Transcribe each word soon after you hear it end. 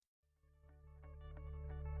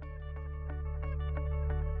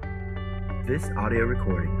This audio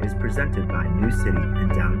recording is presented by New City in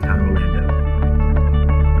downtown Orlando.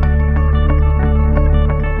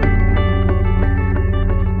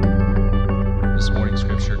 This morning's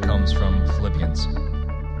scripture comes from Philippians.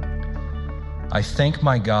 I thank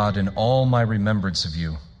my God in all my remembrance of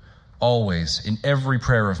you, always, in every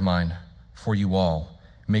prayer of mine, for you all,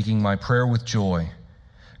 making my prayer with joy,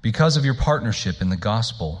 because of your partnership in the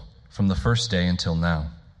gospel from the first day until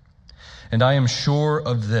now. And I am sure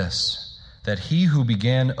of this, that he who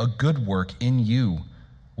began a good work in you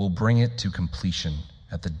will bring it to completion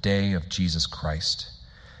at the day of Jesus Christ.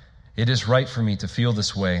 It is right for me to feel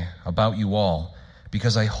this way about you all,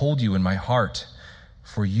 because I hold you in my heart,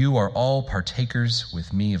 for you are all partakers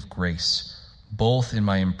with me of grace, both in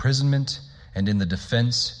my imprisonment and in the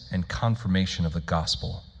defense and confirmation of the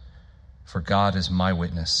gospel. For God is my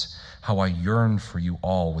witness, how I yearn for you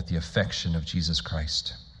all with the affection of Jesus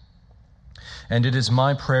Christ. And it is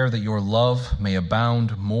my prayer that your love may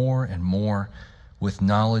abound more and more with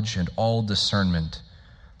knowledge and all discernment,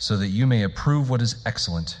 so that you may approve what is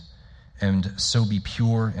excellent, and so be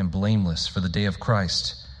pure and blameless for the day of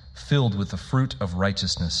Christ, filled with the fruit of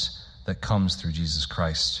righteousness that comes through Jesus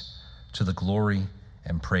Christ, to the glory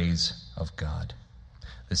and praise of God.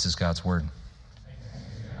 This is God's word.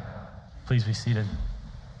 Please be seated.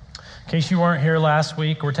 In case you weren't here last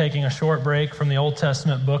week, we're taking a short break from the Old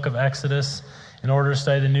Testament book of Exodus in order to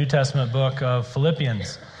study the New Testament book of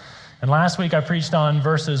Philippians. And last week I preached on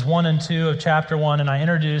verses 1 and 2 of chapter 1, and I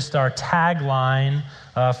introduced our tagline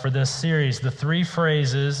for this series, the three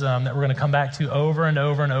phrases that we're going to come back to over and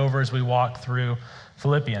over and over as we walk through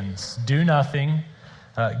Philippians. Do nothing,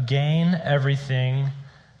 gain everything,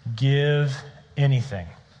 give anything.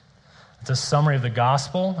 It's a summary of the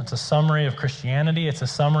gospel. It's a summary of Christianity. It's a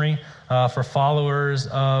summary for followers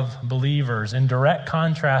of believers, in direct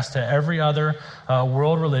contrast to every other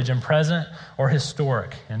world religion, present or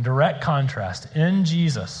historic. In direct contrast, in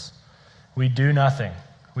Jesus, we do nothing.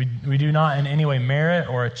 We do not in any way merit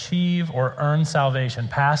or achieve or earn salvation,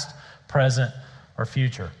 past, present, or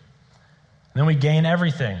future. And then we gain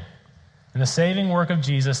everything. In the saving work of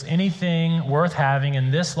Jesus, anything worth having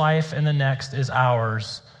in this life and the next is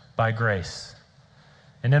ours by grace.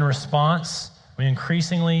 And in response, we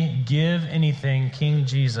increasingly give anything King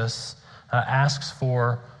Jesus asks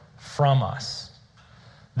for from us.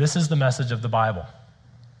 This is the message of the Bible.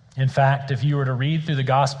 In fact, if you were to read through the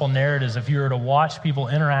gospel narratives, if you were to watch people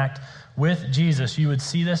interact with Jesus, you would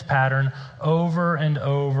see this pattern over and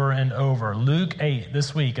over and over. Luke 8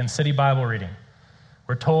 this week in City Bible reading,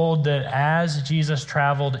 we're told that as Jesus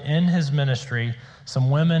traveled in his ministry,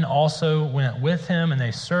 some women also went with him, and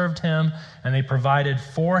they served him, and they provided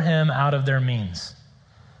for him out of their means.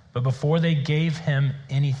 But before they gave him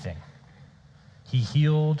anything, he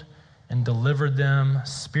healed and delivered them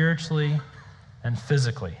spiritually and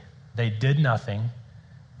physically. They did nothing,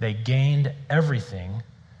 they gained everything,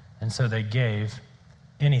 and so they gave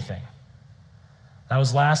anything. That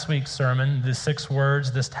was last week's sermon. The 6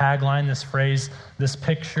 words, this tagline, this phrase, this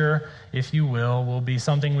picture, if you will be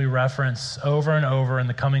something we reference over and over in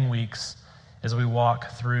the coming weeks as we walk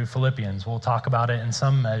through Philippians. We'll talk about it in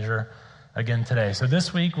some measure again today. So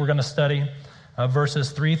this week we're going to study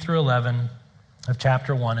verses 3 through 11 of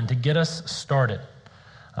chapter 1. And to get us started,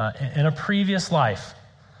 in a previous life,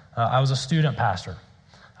 I was a student pastor.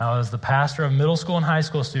 I was the pastor of middle school and high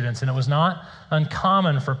school students, and it was not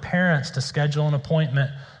uncommon for parents to schedule an appointment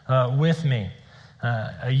with me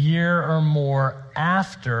a year or more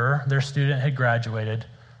after their student had graduated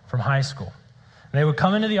from high school. And they would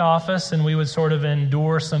come into the office, and we would sort of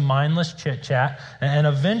endure some mindless chit-chat, and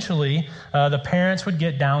eventually the parents would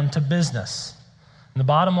get down to business. And the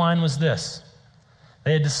bottom line was this: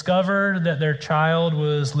 they had discovered that their child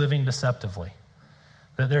was living deceptively,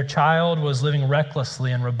 that their child was living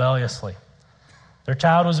recklessly and rebelliously. Their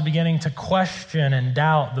child was beginning to question and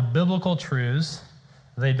doubt the biblical truths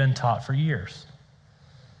they'd been taught for years.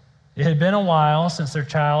 It had been a while since their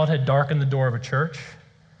child had darkened the door of a church,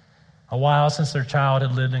 a while since their child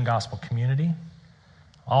had lived in gospel community.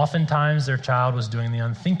 Oftentimes, their child was doing the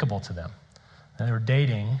unthinkable to them, and they were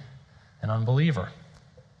dating an unbeliever.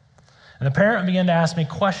 And the parent began to ask me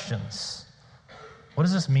questions. What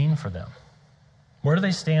does this mean for them? Where do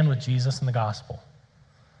they stand with Jesus and the gospel?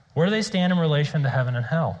 Where do they stand in relation to heaven and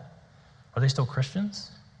hell? Are they still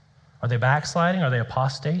Christians? Are they backsliding? Are they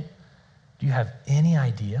apostate? Do you have any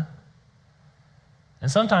idea?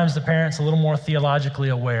 And sometimes the parents, a little more theologically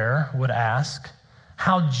aware, would ask,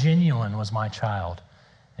 how genuine was my child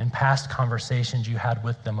in past conversations you had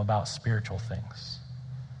with them about spiritual things?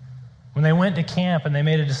 When they went to camp and they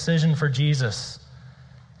made a decision for Jesus,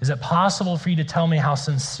 is it possible for you to tell me how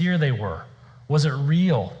sincere they were Was it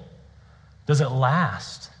real? Does it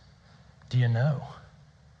last? Do you know?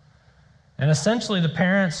 And essentially, the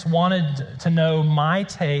parents wanted to know my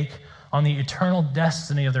take on the eternal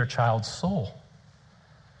destiny of their child's soul.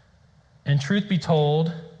 And truth be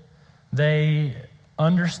told, they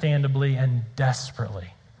understandably and desperately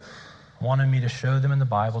wanted me to show them in the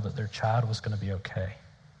Bible that their child was going to be okay,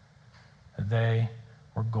 that they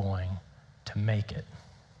were going to make it.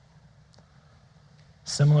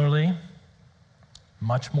 Similarly,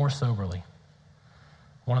 much more soberly,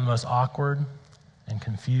 one of the most awkward and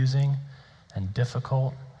confusing and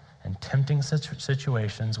difficult and tempting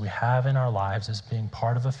situations we have in our lives is being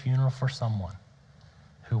part of a funeral for someone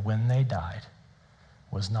who, when they died,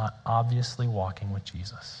 was not obviously walking with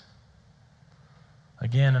Jesus.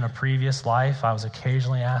 Again, in a previous life, I was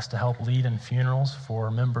occasionally asked to help lead in funerals for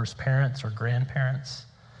members' parents or grandparents,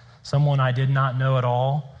 someone I did not know at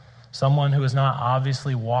all, someone who was not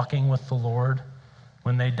obviously walking with the Lord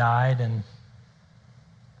when they died, and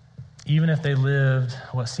even if they lived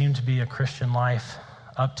what seemed to be a Christian life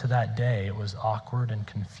up to that day, it was awkward and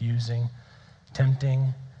confusing,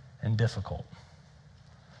 tempting and difficult.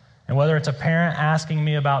 And whether it's a parent asking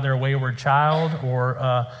me about their wayward child or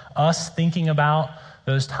us thinking about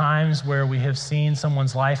those times where we have seen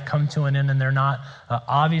someone's life come to an end and they're not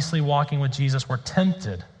obviously walking with Jesus, we're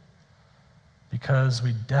tempted because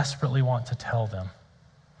we desperately want to tell them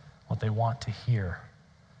what they want to hear,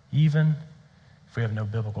 even if we have no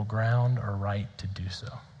biblical ground or right to do so.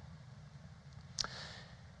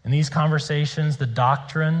 In these conversations, the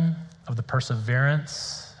doctrine of the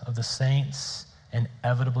perseverance of the saints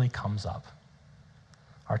inevitably comes up.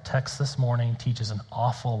 Our text this morning teaches an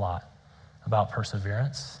awful lot about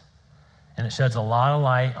perseverance, and it sheds a lot of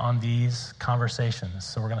light on these conversations.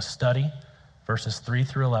 So we're going to study verses 3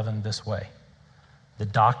 through 11 this way. The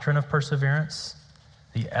doctrine of perseverance,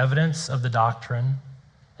 the evidence of the doctrine,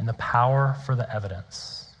 and the power for the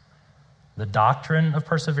evidence. The doctrine of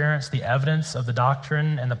perseverance, the evidence of the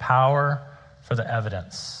doctrine, and the power for the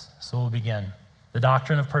evidence. So we'll begin. The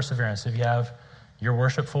doctrine of perseverance. If you have your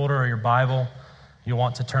worship folder or your Bible, you'll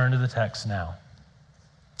want to turn to the text now.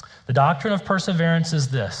 The doctrine of perseverance is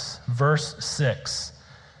this, verse 6,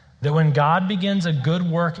 that when God begins a good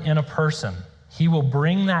work in a person, he will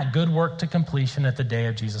bring that good work to completion at the day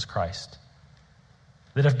of Jesus Christ.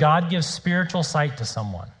 That if God gives spiritual sight to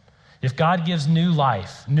someone, if God gives new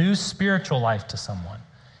life, new spiritual life to someone,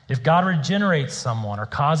 if God regenerates someone or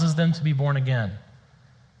causes them to be born again,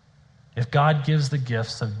 if God gives the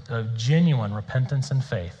gifts of genuine repentance and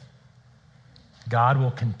faith, God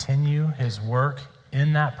will continue his work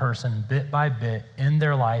in that person bit by bit in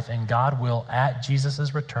their life, and God will, at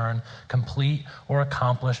Jesus' return, complete or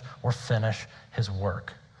accomplish or finish his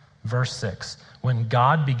work. Verse 6, when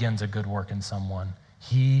God begins a good work in someone,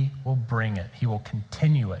 he will bring it. He will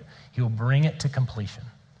continue it. He will bring it to completion.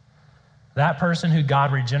 That person who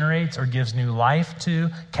God regenerates or gives new life to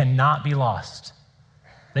cannot be lost.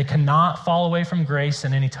 They cannot fall away from grace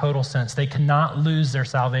in any total sense. They cannot lose their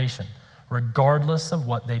salvation, regardless of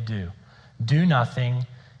what they do. Do nothing,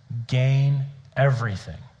 gain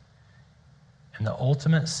everything. In the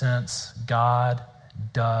ultimate sense, God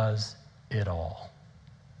does it all.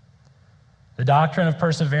 The doctrine of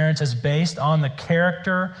perseverance is based on the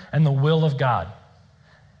character and the will of God.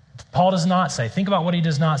 Paul does not say, think about what he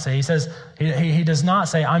does not say. He says, he does not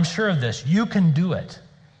say, I'm sure of this, you can do it.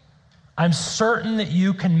 I'm certain that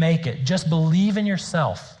you can make it. Just believe in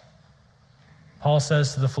yourself. Paul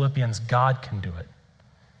says to the Philippians, God can do it.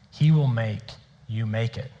 He will make you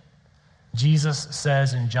make it. Jesus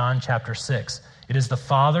says in John chapter 6, it is the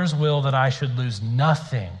Father's will that I should lose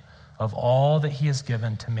nothing of all that he has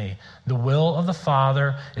given to me. The will of the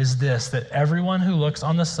Father is this, that everyone who looks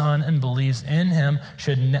on the Son and believes in him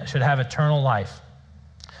should have eternal life.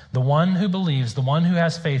 The one who believes, the one who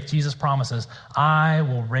has faith, Jesus promises, I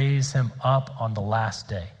will raise him up on the last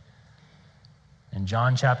day. In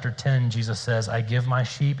John chapter 10, Jesus says, I give my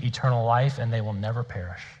sheep eternal life and they will never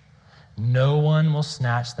perish. No one will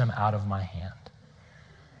snatch them out of my hand.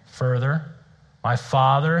 Further, my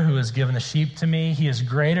Father who has given the sheep to me, he is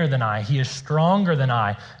greater than I. He is stronger than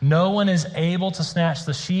I. No one is able to snatch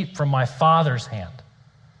the sheep from my Father's hand.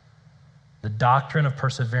 The doctrine of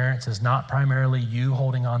perseverance is not primarily you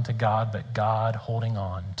holding on to God, but God holding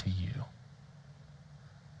on to you.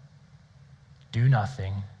 Do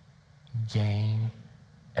nothing, gain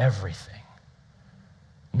everything.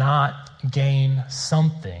 Not gain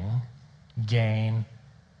something, gain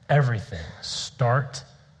everything. Start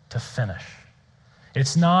to finish.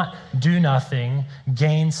 It's not do nothing,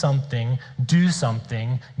 gain something, do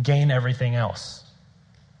something, gain everything else.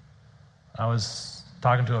 I was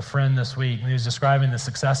Talking to a friend this week, and he was describing the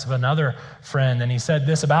success of another friend, and he said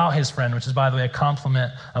this about his friend, which is, by the way, a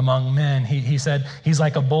compliment among men. He said, he's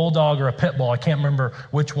like a bulldog or a pit bull. I can't remember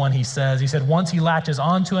which one he says. He said, once he latches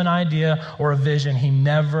onto an idea or a vision, he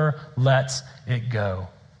never lets it go.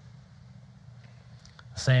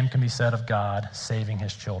 The same can be said of God saving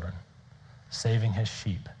his children, saving his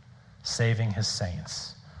sheep, saving his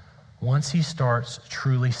saints. Once he starts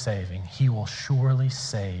truly saving, he will surely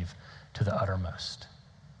save to the uttermost.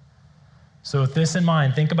 So with this in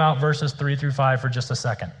mind, think about verses 3 through 5 for just a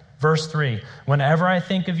second. Verse 3, whenever I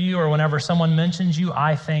think of you or whenever someone mentions you,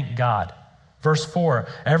 I thank God. Verse 4,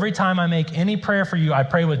 every time I make any prayer for you, I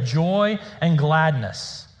pray with joy and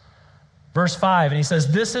gladness. Verse 5, and he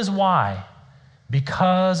says, this is why,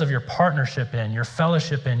 because of your partnership in, your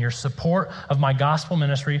fellowship in, your support of my gospel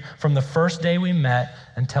ministry from the first day we met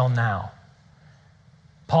until now.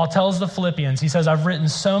 Paul tells the Philippians, he says, I've written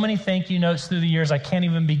so many thank you notes through the years, I can't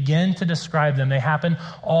even begin to describe them. They happen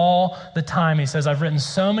all the time. He says, I've written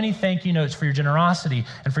so many thank you notes for your generosity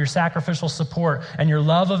and for your sacrificial support and your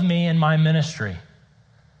love of me and my ministry.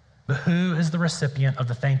 But who is the recipient of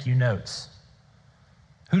the thank you notes?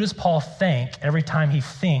 Who does Paul thank every time he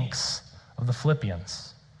thinks of the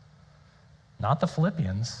Philippians? Not the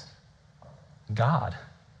Philippians, God.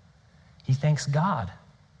 He thanks God.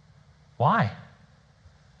 Why?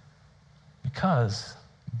 Because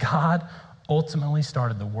God ultimately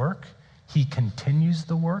started the work. He continues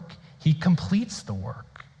the work. He completes the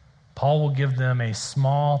work. Paul will give them a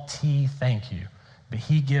small t thank you, but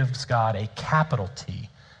he gives God a capital T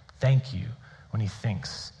thank you when he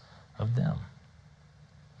thinks of them.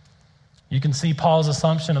 You can see Paul's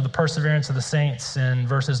assumption of the perseverance of the saints in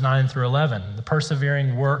verses 9 through 11, the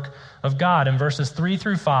persevering work of God. In verses 3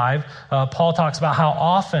 through 5, Paul talks about how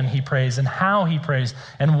often he prays and how he prays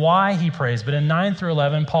and why he prays. But in 9 through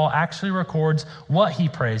 11, Paul actually records what he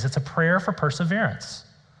prays. It's a prayer for perseverance.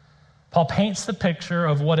 Paul paints the picture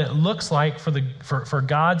of what it looks like for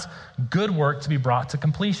God's good work to be brought to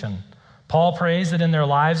completion. Paul prays that in their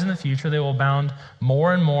lives in the future, they will abound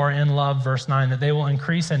more and more in love, verse 9, that they will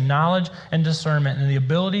increase in knowledge and discernment and the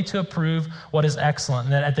ability to approve what is excellent.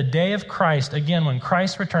 And that at the day of Christ, again, when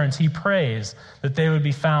Christ returns, he prays that they would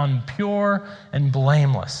be found pure and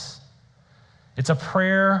blameless. It's a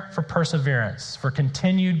prayer for perseverance, for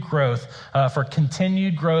continued growth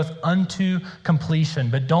unto completion.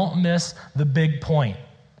 But don't miss the big point.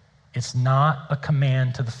 It's not a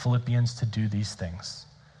command to the Philippians to do these things.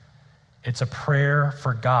 It's a prayer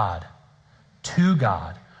for God, to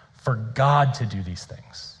God, for God to do these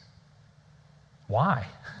things. Why?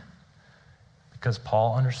 Because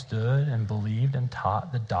Paul understood and believed and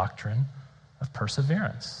taught the doctrine of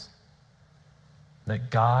perseverance.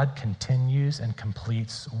 That God continues and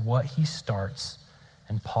completes what he starts,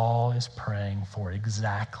 and Paul is praying for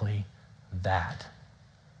exactly that.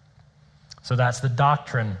 So that's the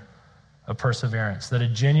doctrine of perseverance, that a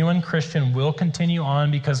genuine Christian will continue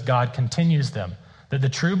on because God continues them, that the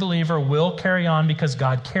true believer will carry on because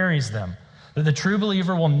God carries them, that the true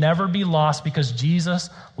believer will never be lost because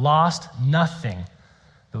Jesus lost nothing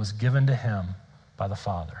that was given to him by the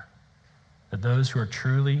Father, that those who are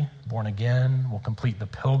truly born again will complete the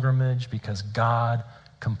pilgrimage because God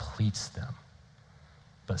completes them.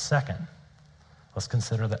 But second, let's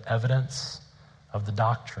consider the evidence of the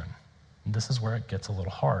doctrine. And this is where it gets a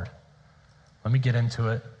little hard. Let me get into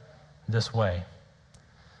it this way.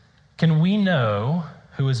 Can we know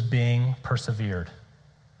who is being persevered?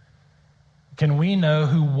 Can we know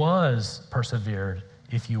who was persevered,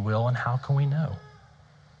 if you will, and how can we know?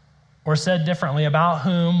 Or said differently, about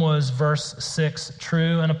whom was verse 6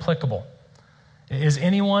 true and applicable? Is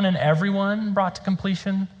anyone and everyone brought to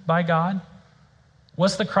completion by God?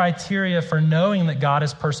 What's the criteria for knowing that God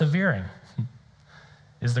is persevering?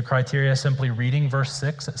 Is the criteria simply reading verse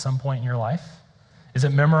 6 at some point in your life? Is it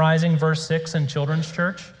memorizing verse 6 in children's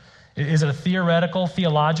church? Is it a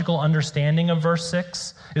theological understanding of verse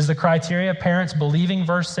 6? Is the criteria parents believing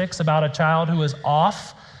verse 6 about a child who is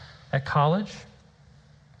off at college?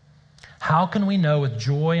 How can we know with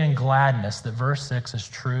joy and gladness that verse 6 is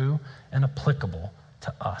true and applicable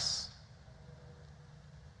to us?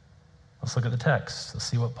 Let's look at the text. Let's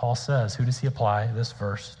see what Paul says. Who does he apply this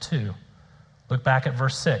verse to? Look back at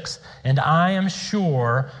verse 6. And I am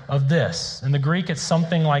sure of this. In the Greek, it's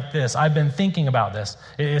something like this. I've been thinking about this.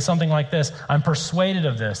 It's something like this. I'm persuaded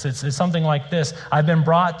of this. It's something like this. I've been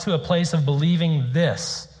brought to a place of believing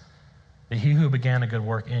this, that he who began a good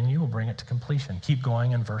work in you will bring it to completion. Keep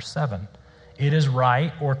going in verse 7. It is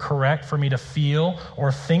right or correct for me to feel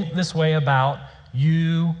or think this way about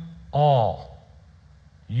you all.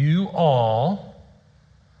 You all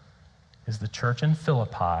is the church in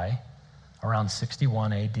Philippi around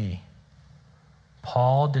 61 AD.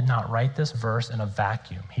 Paul did not write this verse in a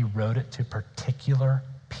vacuum. He wrote it to particular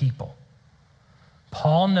people.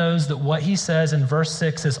 Paul knows that what he says in verse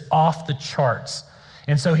 6 is off the charts.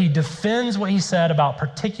 And so he defends what he said about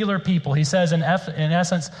particular people. He says, in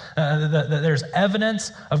essence, that there's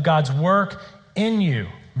evidence of God's work in you.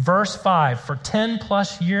 Verse 5, for 10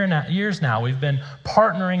 plus years now, we've been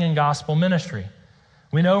partnering in gospel ministry.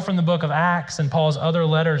 We know from the book of Acts and Paul's other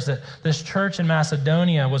letters that this church in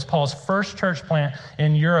Macedonia was Paul's first church plant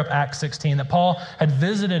in Europe, Acts 16, that Paul had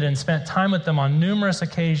visited and spent time with them on numerous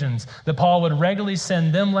occasions, that Paul would regularly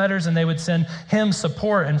send them letters and they would send him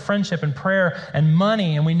support and friendship and prayer and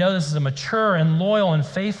money. And we know this is a mature and loyal and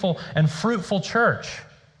faithful and fruitful church.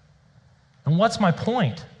 And what's my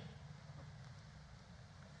point?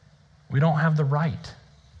 We don't have the right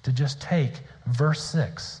to just take verse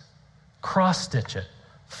 6, cross-stitch it,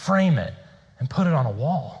 frame it, and put it on a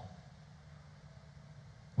wall.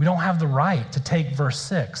 We don't have the right to take verse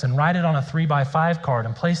 6 and write it on a 3x5 card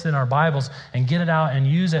and place it in our Bibles and get it out and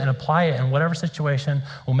use it and apply it in whatever situation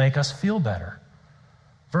will make us feel better.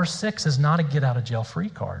 Verse 6 is not a get-out-of-jail-free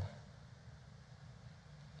card.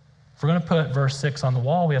 If we're going to put verse 6 on the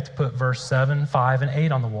wall, we have to put verse 7, 5, and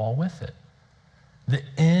 8 on the wall with it. The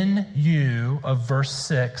in you of verse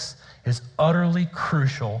 6 is utterly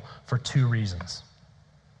crucial for two reasons.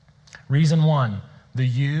 Reason one, the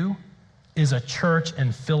you is a church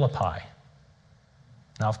in Philippi.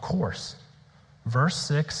 Now, of course, verse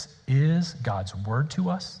 6 is God's word to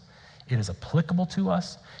us. It is applicable to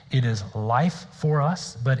us. It is life for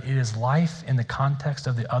us, but it is life in the context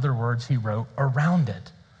of the other words he wrote around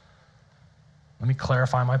it. Let me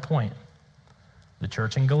clarify my point. The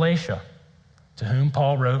church in Galatia, to whom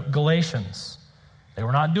Paul wrote Galatians, they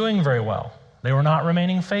were not doing very well. They were not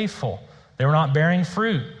remaining faithful. They were not bearing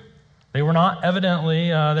fruit. They were not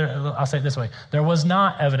evidently, I'll say it this way, there was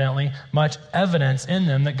not evidently much evidence in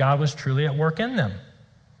them that God was truly at work in them.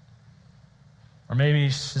 Or maybe you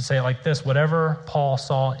should say it like this, whatever Paul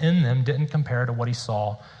saw in them didn't compare to what he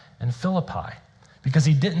saw in Philippi. Because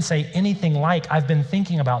he didn't say anything like, I've been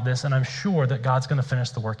thinking about this and I'm sure that God's going to finish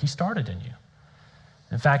the work he started in you.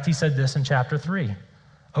 In fact, he said this in chapter 3.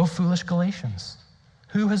 O foolish Galatians,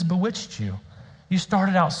 who has bewitched you? You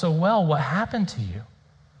started out so well. What happened to you?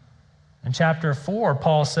 In chapter 4,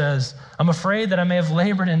 Paul says, I'm afraid that I may have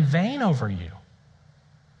labored in vain over you.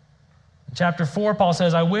 In chapter 4, Paul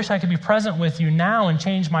says, I wish I could be present with you now and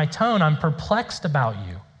change my tone. I'm perplexed about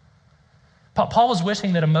you. Paul was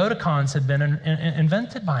wishing that emoticons had been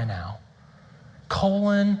invented by now.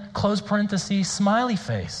 Colon, close parenthesis, smiley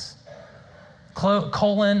face.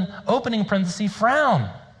 Colon, opening parenthesis, frown.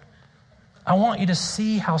 I want you to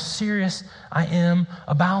see how serious I am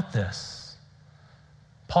about this.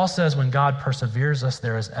 Paul says when God perseveres us,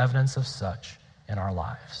 there is evidence of such in our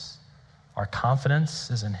lives. Our confidence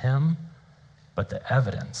is in him, but the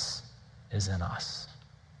evidence is in us.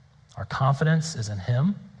 Our confidence is in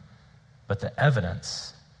him, but the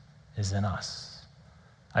evidence is in us.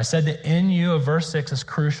 I said the in you of verse 6 is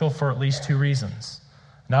crucial for at least two reasons.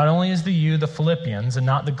 Not only is the you the Philippians and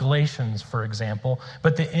not the Galatians, for example,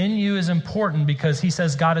 but the in you is important because he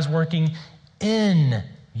says God is working in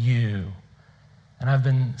you. And I've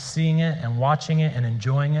been seeing it and watching it and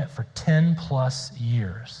enjoying it for 10 plus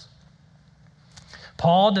years.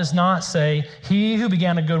 Paul does not say, he who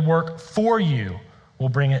began a good work for you will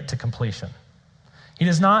bring it to completion. He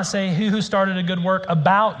does not say, he who started a good work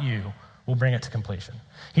about you will bring it to completion.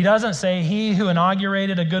 He doesn't say, he who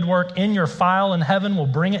inaugurated a good work in your file in heaven will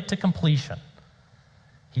bring it to completion.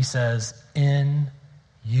 He says, in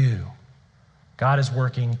you. God is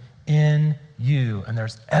working in you, and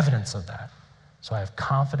there's evidence of that. So I have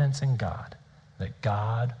confidence in God that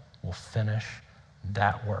God will finish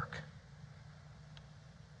that work.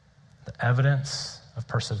 The evidence of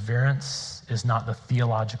perseverance is not the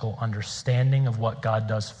theological understanding of what God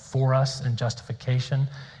does for us in justification.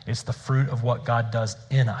 It's the fruit of what God does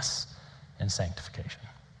in us in sanctification.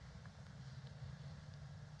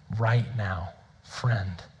 Right now,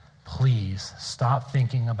 friend, please stop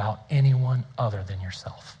thinking about anyone other than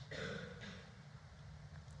yourself.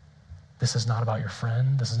 This is not about your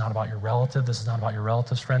friend. This is not about your relative. This is not about your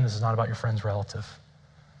relative's friend. This is not about your friend's relative.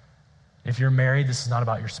 If you're married, this is not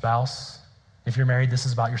about your spouse. If you're married, this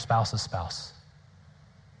is about your spouse's spouse.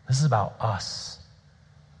 This is about us,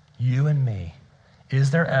 you and me.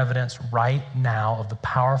 Is there evidence right now of the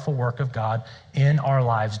powerful work of God in our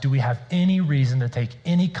lives? Do we have any reason to take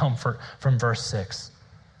any comfort from verse 6?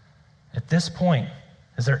 At this point,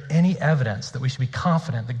 is there any evidence that we should be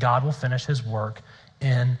confident that God will finish his work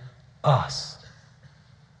in us?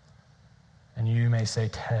 And you may say,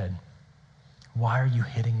 Ted, why are you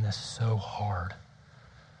hitting this so hard?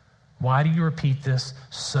 Why do you repeat this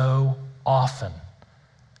so often?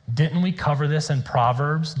 Didn't we cover this in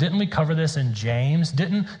Proverbs? Didn't we cover this in James?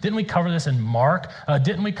 Didn't we cover this in Mark?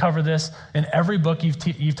 Didn't we cover this in every book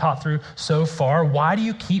you've taught through so far? Why do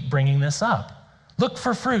you keep bringing this up? Look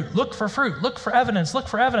for fruit, look for fruit, look for evidence, look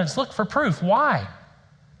for evidence, look for proof. Why?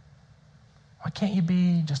 Why can't you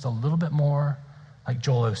be just a little bit more like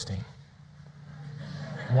Joel Osteen?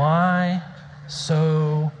 Why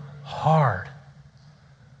so hard?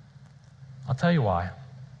 I'll tell you why.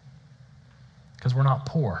 Because we're not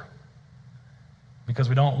poor. Because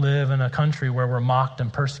we don't live in a country where we're mocked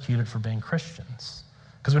and persecuted for being Christians.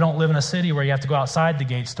 Because we don't live in a city where you have to go outside the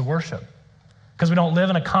gates to worship. Because we don't live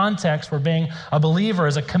in a context where being a believer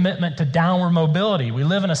is a commitment to downward mobility. We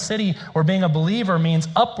live in a city where being a believer means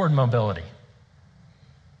upward mobility.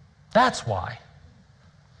 That's why.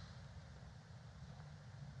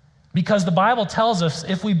 Because the Bible tells us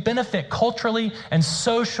if we benefit culturally and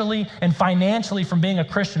socially and financially from being a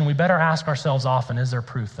Christian, we better ask ourselves often, is there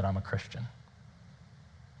proof that I'm a Christian?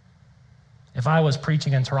 If I was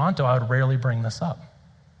preaching in Toronto, I would rarely bring this up.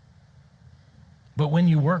 But when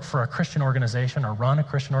you work for a Christian organization or run a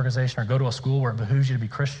Christian organization or go to a school where it behooves you to be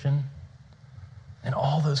Christian, in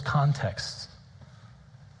all those contexts,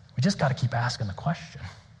 we just got to keep asking the question,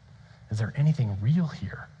 is there anything real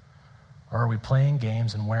here? Or are we playing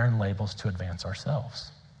games and wearing labels to advance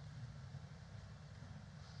ourselves?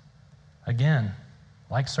 Again,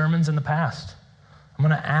 like sermons in the past, I'm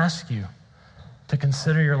going to ask you to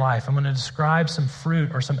consider your life. I'm going to describe some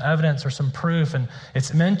fruit or some evidence or some proof, and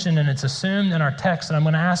it's mentioned and it's assumed in our text, and I'm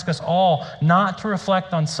going to ask us all not to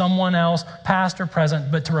reflect on someone else, past or present,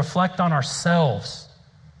 but to reflect on ourselves.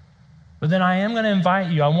 But then I am going to invite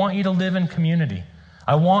you. I want you to live in community.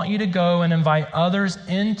 I want you to go and invite others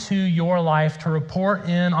into your life to report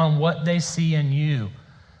in on what they see in you.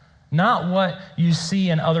 Not what you see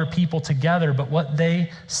in other people together, but what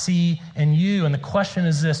they see in you. And the question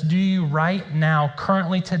is this: do you right now,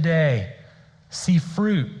 currently today, see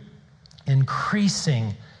fruit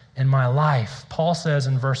increasing in my life? Paul says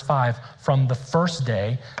in verse 5, from the first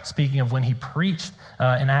day, speaking of when he preached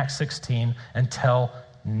in Acts 16, until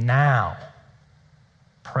now,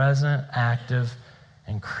 present, active,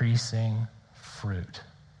 increasing fruit.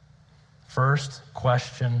 First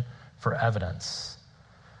question for evidence.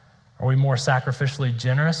 Are we more sacrificially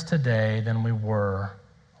generous today than we were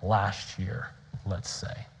last year, let's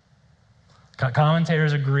say?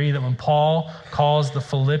 Commentators agree that when Paul calls the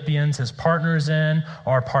Philippians his partners in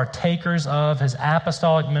or partakers of his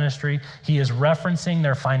apostolic ministry, he is referencing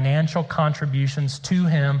their financial contributions to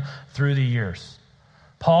him through the years.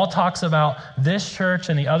 Paul talks about this church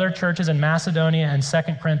and the other churches in Macedonia in 2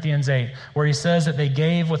 Corinthians 8, where he says that they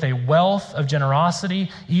gave with a wealth of generosity,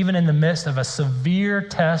 even in the midst of a severe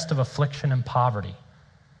test of affliction and poverty.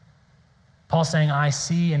 Paul's saying, I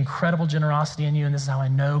see incredible generosity in you, and this is how I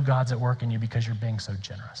know God's at work in you, because you're being so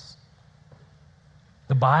generous.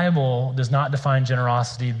 The Bible does not define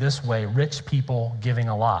generosity this way, rich people giving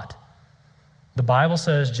a lot. The Bible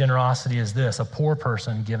says generosity is this: a poor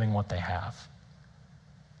person giving what they have.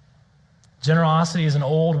 Generosity is an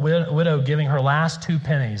old widow giving her last 2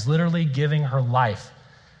 pennies, literally giving her life.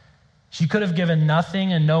 She could have given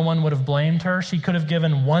nothing and no one would have blamed her. She could have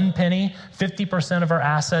given 1 penny, 50% of her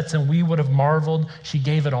assets, and we would have marveled. She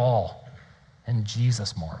gave it all, and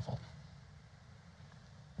Jesus marveled.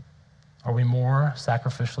 Are we more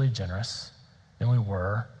sacrificially generous than we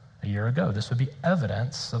were a year ago? This would be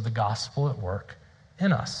evidence of the gospel at work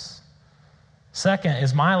in us. Second,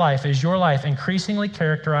 is my life, is your life increasingly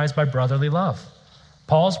characterized by brotherly love?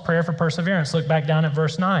 Paul's prayer for perseverance, look back down at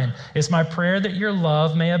verse 9. It's my prayer that your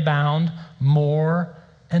love may abound more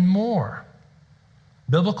and more.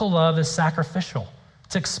 Biblical love is sacrificial.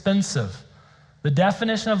 It's expensive. The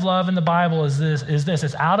definition of love in the Bible is this.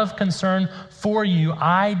 It's out of concern for you.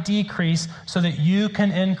 I decrease so that you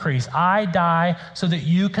can increase. I die so that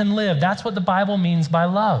you can live. That's what the Bible means by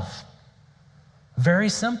love. Very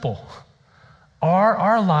simple. Are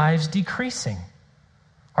our lives decreasing?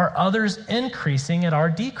 Are others increasing at our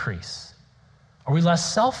decrease? Are we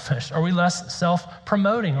less selfish? Are we less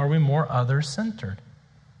self-promoting? Are we more others-centered?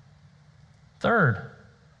 Third,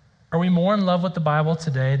 are we more in love with the Bible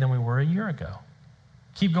today than we were a year ago?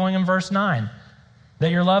 Keep going in verse 9. That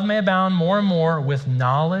your love may abound more and more with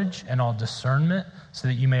knowledge and all discernment, so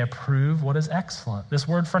that you may approve what is excellent. This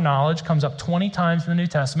word for knowledge comes up 20 times in the New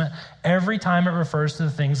Testament. Every time it refers to the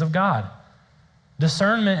things of God.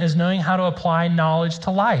 Discernment is knowing how to apply knowledge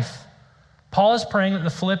to life. Paul is praying that the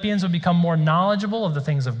Philippians would become more knowledgeable of the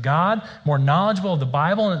things of God, more knowledgeable of the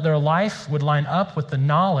Bible, and that their life would line up with the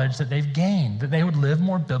knowledge that they've gained, that they would live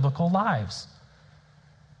more biblical lives.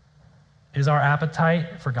 Is our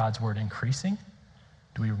appetite for God's word increasing?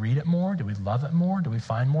 Do we read it more? Do we love it more? Do we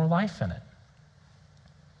find more life in it?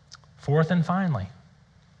 Fourth and finally,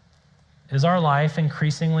 is our life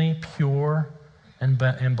increasingly pure and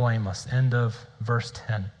blameless? End of verse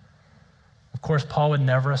 10. Of course, Paul would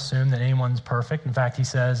never assume that anyone's perfect. In fact, he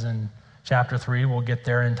says in chapter 3, we'll get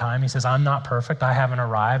there in time, he says, I'm not perfect. I haven't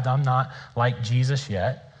arrived. I'm not like Jesus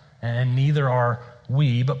yet, and neither are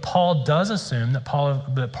we. But Paul does assume that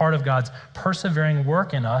part of God's persevering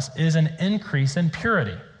work in us is an increase in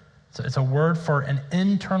purity. So it's a word for an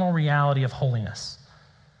internal reality of holiness.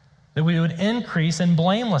 That we would increase in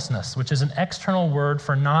blamelessness, which is an external word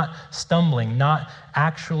for not stumbling, not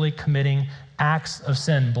actually committing acts of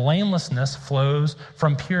sin. Blamelessness flows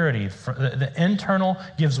from purity. The internal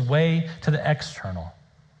gives way to the external.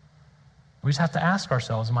 We just have to ask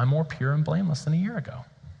ourselves, am I more pure and blameless than a year ago?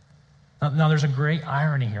 Now there's a great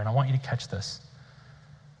irony here, and I want you to catch this.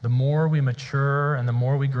 The more we mature and the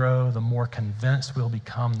more we grow, the more convinced we'll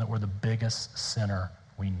become that we're the biggest sinner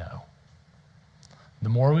we know. The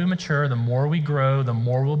more we mature, the more we grow, the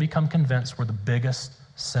more we'll become convinced we're the biggest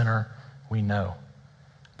sinner we know.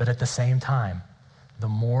 But at the same time, the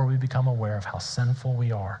more we become aware of how sinful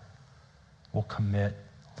we are, we'll commit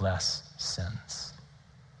less sins.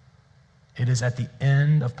 It is at the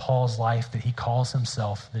end of Paul's life that he calls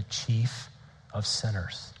himself the chief of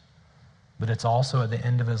sinners. But it's also at the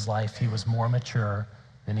end of his life he was more mature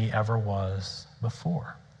than he ever was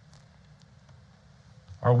before.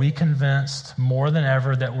 Are we convinced more than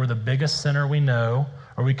ever that we're the biggest sinner we know?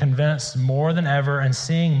 Are we convinced more than ever and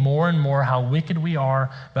seeing more and more how wicked we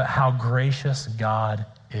are, but how gracious God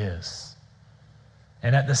is?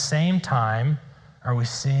 And at the same time, are we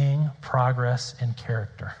seeing progress in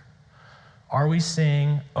character? Are we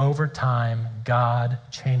seeing over time God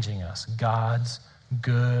changing us, God's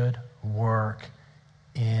good work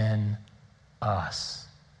in us?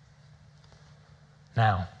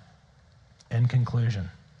 Now, in conclusion,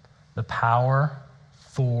 the power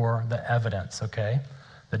for the evidence, okay?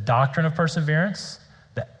 The doctrine of perseverance,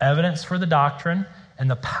 the evidence for the doctrine,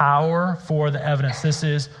 and the power for the evidence. This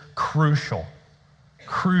is crucial.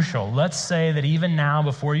 Crucial. Let's say that even now,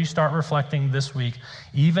 before you start reflecting this week,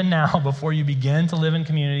 even now, before you begin to live in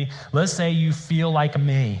community, let's say you feel like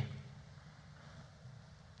me.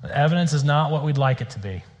 The evidence is not what we'd like it to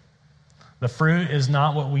be. The fruit is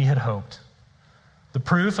not what we had hoped. The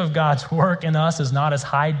proof of God's work in us is not as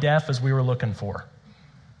high def as we were looking for.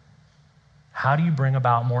 How do you bring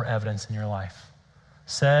about more evidence in your life?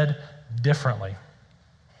 Said differently,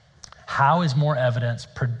 how is more evidence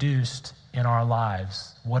produced in our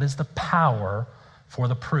lives? What is the power for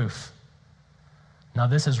the proof? Now,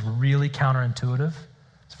 this is really counterintuitive.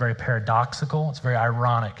 It's very paradoxical. It's very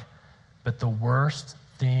ironic. But the worst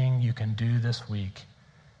thing you can do this week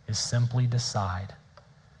is simply decide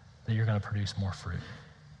that you're going to produce more fruit.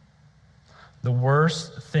 The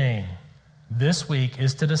worst thing this week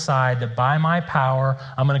is to decide that by my power,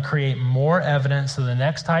 I'm going to create more evidence so the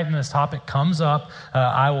next time this topic comes up,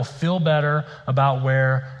 I will feel better about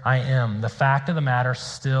where I am. The fact of the matter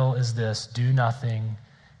still is this: do nothing,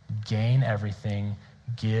 gain everything,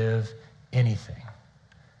 give anything.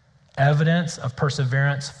 Evidence of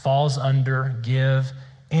perseverance falls under give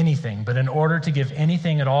anything. But in order to give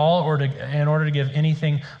anything at all, or in order to give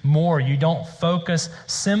anything more, you don't focus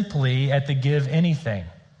simply at the give anything.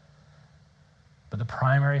 But the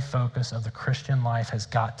primary focus of the Christian life has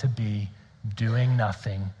got to be doing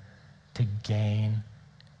nothing to gain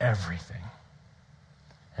everything.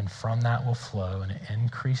 And from that will flow an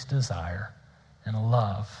increased desire and a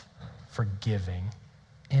love for giving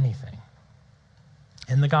anything.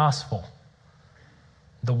 In the gospel,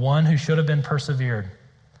 the one who should have been persevered,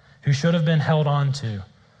 who should have been held on to,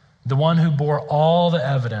 the one who bore all the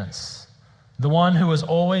evidence, the one who was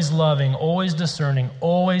always loving, always discerning,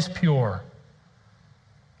 always pure,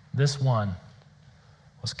 this one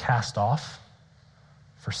was cast off,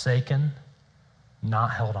 forsaken,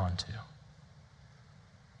 not held on to.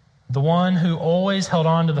 The one who always held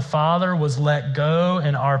on to the Father was let go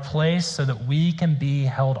in our place so that we can be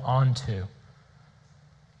held on to.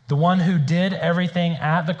 The one who did everything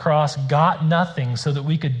at the cross got nothing so that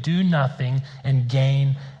we could do nothing and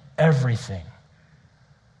gain everything.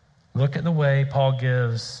 Look at the way Paul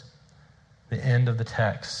gives the end of the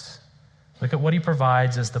text. Look at what he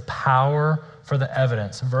provides as the power for the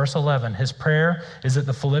evidence. Verse 11, his prayer is that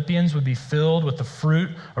the Philippians would be filled with the fruit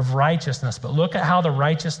of righteousness. But look at how the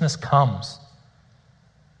righteousness comes.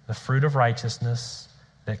 the fruit of righteousness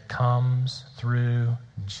that comes through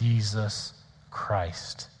Jesus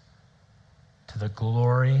Christ, to the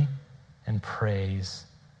glory and praise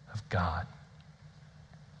of God.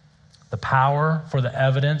 The power for the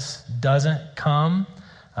evidence doesn't come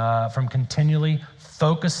from continually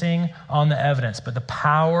focusing on the evidence, but the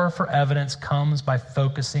power for evidence comes by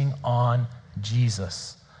focusing on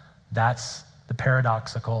Jesus. That's the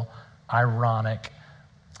paradoxical, ironic,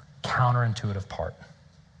 counterintuitive part.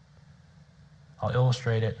 I'll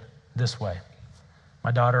illustrate it this way. My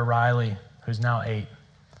daughter Riley, who's now 8,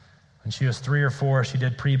 when she was 3 or 4, she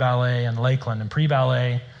did pre-ballet in Lakeland. And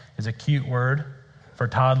pre-ballet is a cute word for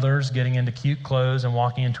toddlers getting into cute clothes and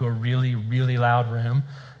walking into a really, really loud room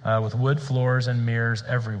with wood floors and mirrors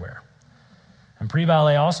everywhere. And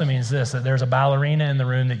pre-ballet also means this, that there's a ballerina in the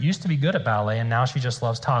room that used to be good at ballet, and now she just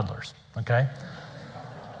loves toddlers, okay?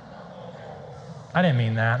 I didn't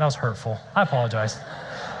mean that. That was hurtful. I apologize.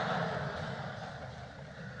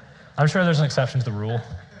 I'm sure there's an exception to the rule.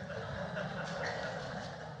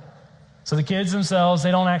 So the kids themselves, they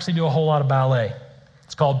don't actually do a whole lot of ballet.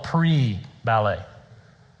 It's called pre-ballet.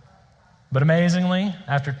 But amazingly,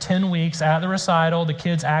 after 10 weeks at the recital, the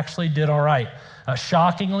kids actually did all right.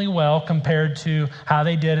 Shockingly well compared to how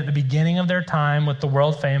they did at the beginning of their time with the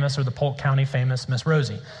world famous or the Polk County famous Miss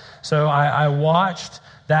Rosie. So I watched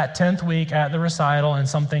that 10th week at the recital and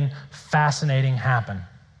something fascinating happened.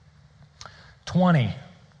 20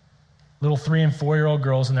 little 3- and 4-year-old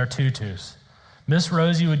girls in their tutus. Miss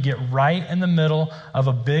Rosie would get right in the middle of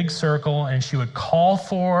a big circle and she would call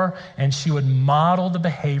for and she would model the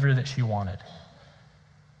behavior that she wanted.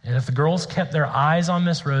 And if the girls kept their eyes on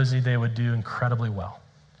Miss Rosie, they would do incredibly well.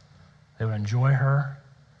 They would enjoy her.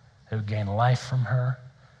 They would gain life from her.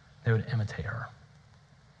 They would imitate her.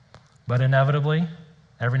 But inevitably,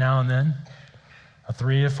 every now and then, a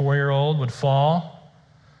 3- or 4-year-old would fall.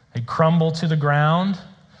 They'd crumble to the ground.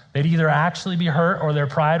 They'd either actually be hurt or their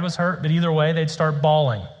pride was hurt, but either way, they'd start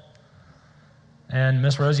bawling. And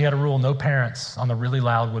Miss Rosie had a rule, no parents on the really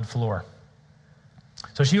loud wood floor.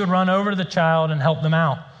 So she would run over to the child and help them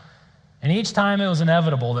out. And each time it was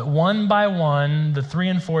inevitable that one by one, the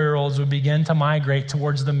 3- and 4-year-olds would begin to migrate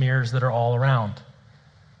towards the mirrors that are all around.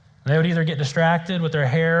 They would either get distracted with their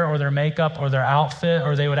hair or their makeup or their outfit,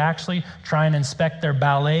 or they would actually try and inspect their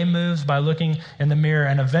ballet moves by looking in the mirror.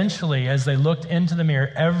 And eventually, as they looked into the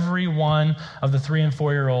mirror, every one of the 3- and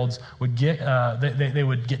 4-year-olds would get they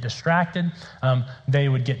would get distracted. They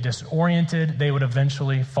would get disoriented. They would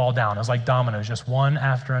eventually fall down. It was like dominoes, just one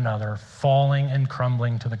after another, falling and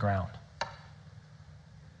crumbling to the ground.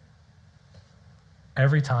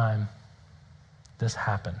 Every time this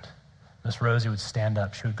happened, Miss Rosie would stand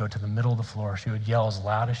up. She would go to the middle of the floor. She would yell as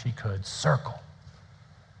loud as she could, "Circle."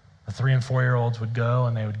 The 3- and 4-year-olds would go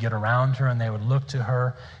and they would get around her and they would look to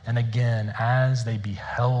her. And again, as they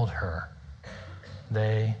beheld her,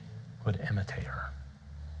 they would imitate her.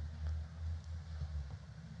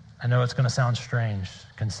 I know it's going to sound strange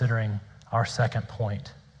considering our second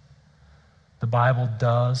point. The Bible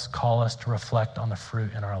does call us to reflect on the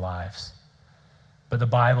fruit in our lives. But the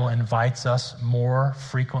Bible invites us more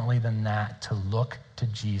frequently than that to look to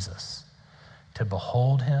Jesus, to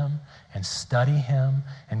behold him and study him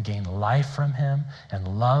and gain life from him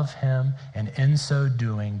and love him, and in so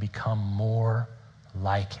doing become more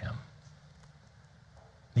like him.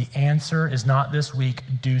 The answer is not this week,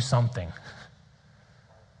 do something.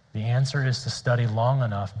 The answer is to study long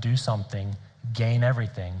enough, do something, gain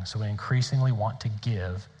everything, so we increasingly want to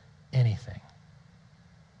give anything.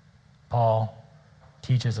 Paul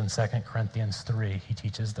teaches in 2 Corinthians 3, he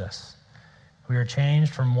teaches this. We are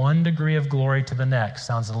changed from one degree of glory to the next.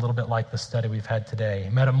 Sounds a little bit like the study we've had today.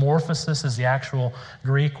 Metamorphosis is the actual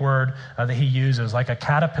Greek word that he uses, like a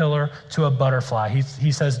caterpillar to a butterfly.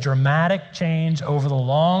 He says dramatic change over the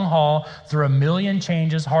long haul through a million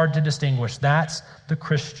changes, hard to distinguish. That's the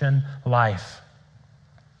Christian life.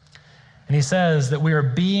 And he says that we are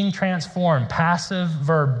being transformed, passive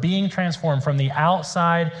verb, being transformed from the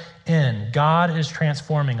outside in. God is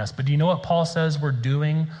transforming us. But do you know what Paul says we're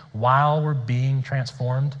doing while we're being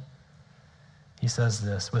transformed? He says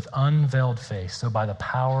this, with unveiled face, so by the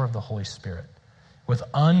power of the Holy Spirit, with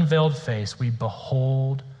unveiled face we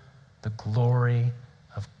behold the glory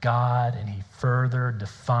of God. And he further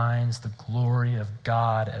defines the glory of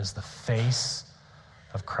God as the face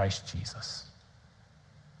of Christ Jesus.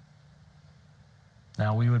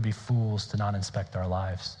 Now, we would be fools to not inspect our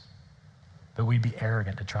lives, but we'd be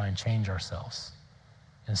arrogant to try and change ourselves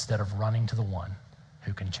instead of running to the one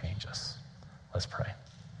who can change us. Let's pray.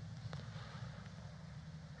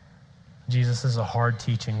 Jesus, this is a hard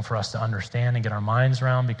teaching for us to understand and get our minds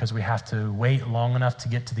around because we have to wait long enough to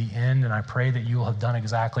get to the end, and I pray that you will have done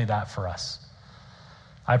exactly that for us.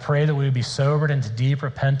 I pray that we would be sobered into deep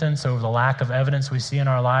repentance over the lack of evidence we see in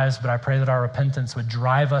our lives, but I pray that our repentance would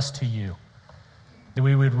drive us to you, that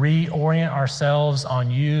we would reorient ourselves on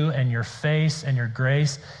you and your face and your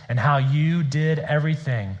grace and how you did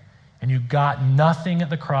everything, and you got nothing at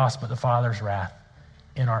the cross but the Father's wrath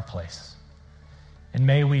in our place. And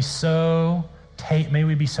may we be so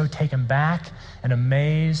taken back and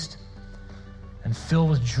amazed and filled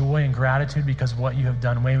with joy and gratitude because of what you have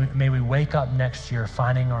done. May we wake up next year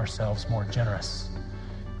finding ourselves more generous.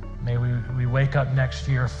 May we wake up next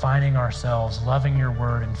year finding ourselves loving your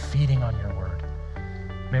word and feeding on your word.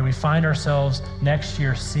 May we find ourselves next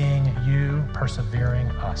year seeing you persevering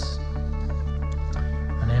us.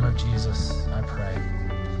 In the name of Jesus.